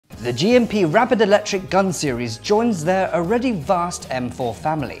The G&P Rapid Electric Gunseries joins their already vast M4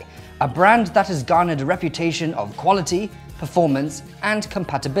 family, a brand that has garnered a reputation of quality, performance, and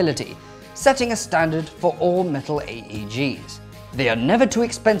compatibility, setting a standard for all metal AEGs. They are never too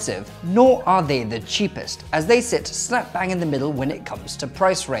expensive, nor are they the cheapest, as they sit slap bang in the middle when it comes to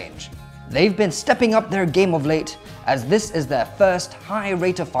price range. They've been stepping up their game of late, as this is their first high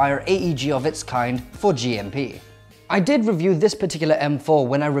rate of fire AEG of its kind for G&P. I did review this particular M4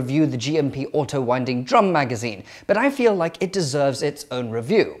 when I reviewed the G&P Auto Winding Drum magazine, but I feel like it deserves its own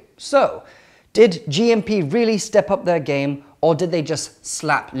review. So, did G&P really step up their game, or did they just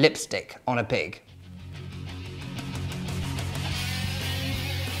slap lipstick on a pig?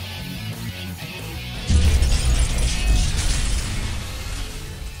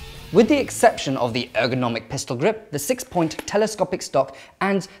 With the exception of the ergonomic pistol grip, the 6-point telescopic stock,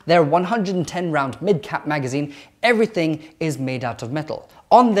 and their 110-round mid-cap magazine, everything is made out of metal.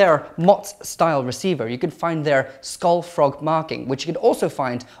 On their MOTS-style receiver, you can find their skull frog marking, which you can also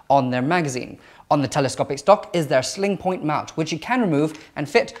find on their magazine. On the telescopic stock is their sling point mount, which you can remove and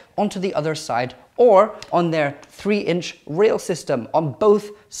fit onto the other side, or on their 3-inch rail system on both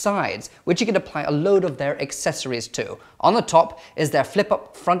sides, which you can apply a load of their accessories to. On the top is their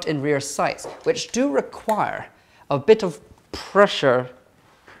flip-up front and rear sights, which do require a bit of pressure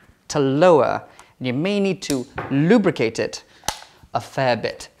to lower, and you may need to lubricate it a fair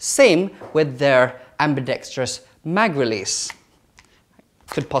bit. Same with their ambidextrous mag release.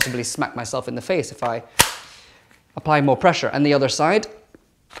 Could possibly smack myself in the face if I apply more pressure. And the other side,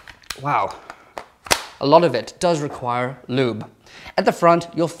 wow, a lot of it does require lube. At the front,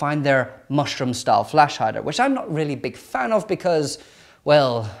 you'll find their mushroom-style flash hider, which I'm not really a big fan of because,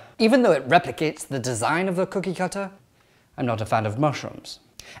 well, even though it replicates the design of the cookie cutter, I'm not a fan of mushrooms.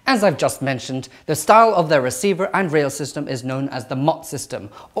 As I've just mentioned, the style of their receiver and rail system is known as the MOT system,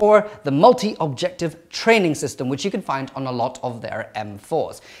 or the multi-objective training system, which you can find on a lot of their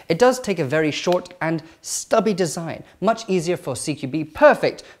M4s. It does take a very short and stubby design, much easier for CQB,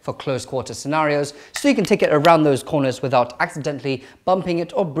 perfect for close quarter scenarios, so you can take it around those corners without accidentally bumping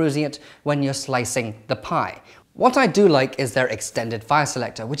it or bruising it when you're slicing the pie. What I do like is their extended fire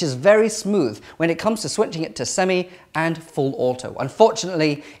selector, which is very smooth when it comes to switching it to semi and full auto.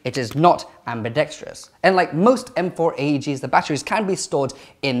 Unfortunately, it is not ambidextrous. And like most M4 AEGs, the batteries can be stored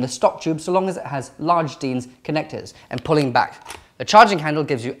in the stock tube so long as it has large Dean's connectors and pulling back. The charging handle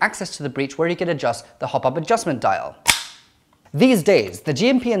gives you access to the breech where you can adjust the hop-up adjustment dial. These days, the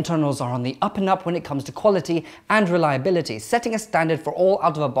G&P internals are on the up and up when it comes to quality and reliability, setting a standard for all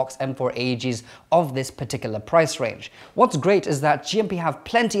out-of-the-box M4 AEGs of this particular price range. What's great is that G&P have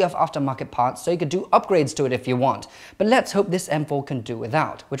plenty of aftermarket parts, so you could do upgrades to it if you want. But let's hope this M4 can do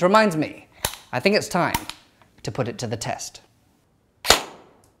without. Which reminds me, I think it's time to put it to the test.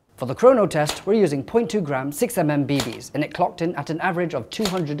 For the chrono test, we're using 0.2 gram 6mm BBs, and it clocked in at an average of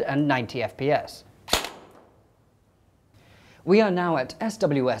 290 FPS. We are now at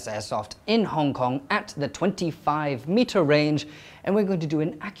SWS Airsoft in Hong Kong at the 25-meter range, and we're going to do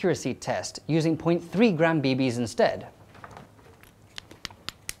an accuracy test using 0.3 gram BBs instead.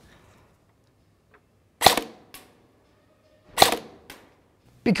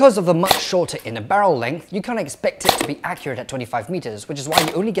 Because of the much shorter inner barrel length, you can't expect it to be accurate at 25 meters, which is why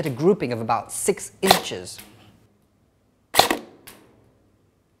you only get a grouping of about 6 inches.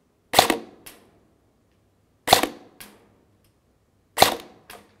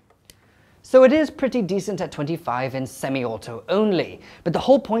 So it is pretty decent at 25 in semi-auto only, but the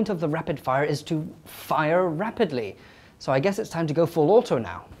whole point of the rapid fire is to fire rapidly. So I guess it's time to go full auto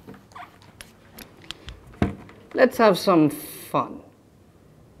now. Let's have some fun.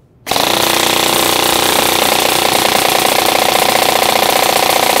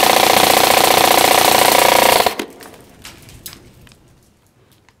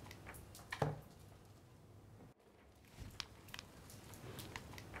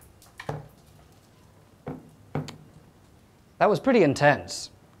 That was pretty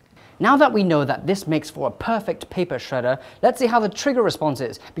intense. Now that we know that this makes for a perfect paper shredder, let's see how the trigger response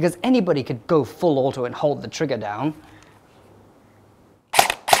is, because anybody could go full auto and hold the trigger down.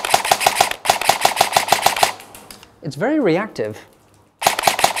 It's very reactive.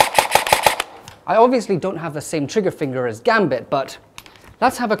 I obviously don't have the same trigger finger as Gambit, but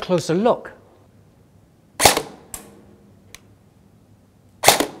let's have a closer look.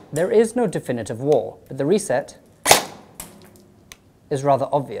 There is no definitive wall, but the reset is rather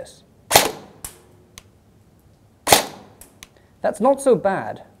obvious. That's not so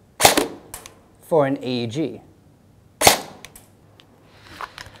bad for an AEG.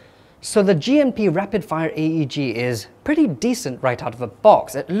 So the G&P Rapid Fire AEG is pretty decent right out of the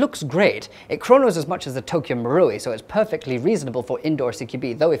box. It looks great. It chronos as much as the Tokyo Marui, so it's perfectly reasonable for indoor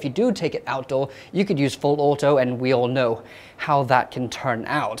CQB, though if you do take it outdoor, you could use full auto, and we all know how that can turn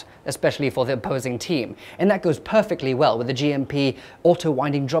out, especially for the opposing team. And that goes perfectly well with the G&P Auto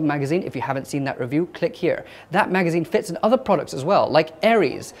Winding Drum magazine. If you haven't seen that review, click here. That magazine fits in other products as well, like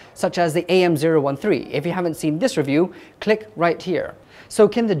Aries, such as the AM013. If you haven't seen this review, click right here. So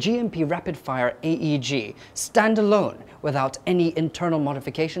can the G&P Rapid Fire AEG stand alone without any internal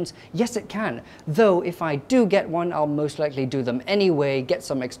modifications? Yes, it can. Though if I do get one, I'll most likely do them anyway, get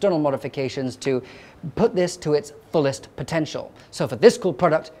some external modifications to put this to its fullest potential. So for this cool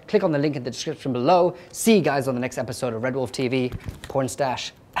product, click on the link in the description below. See you guys on the next episode of RedWolf TV. Porn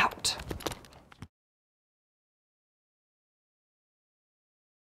Stash out.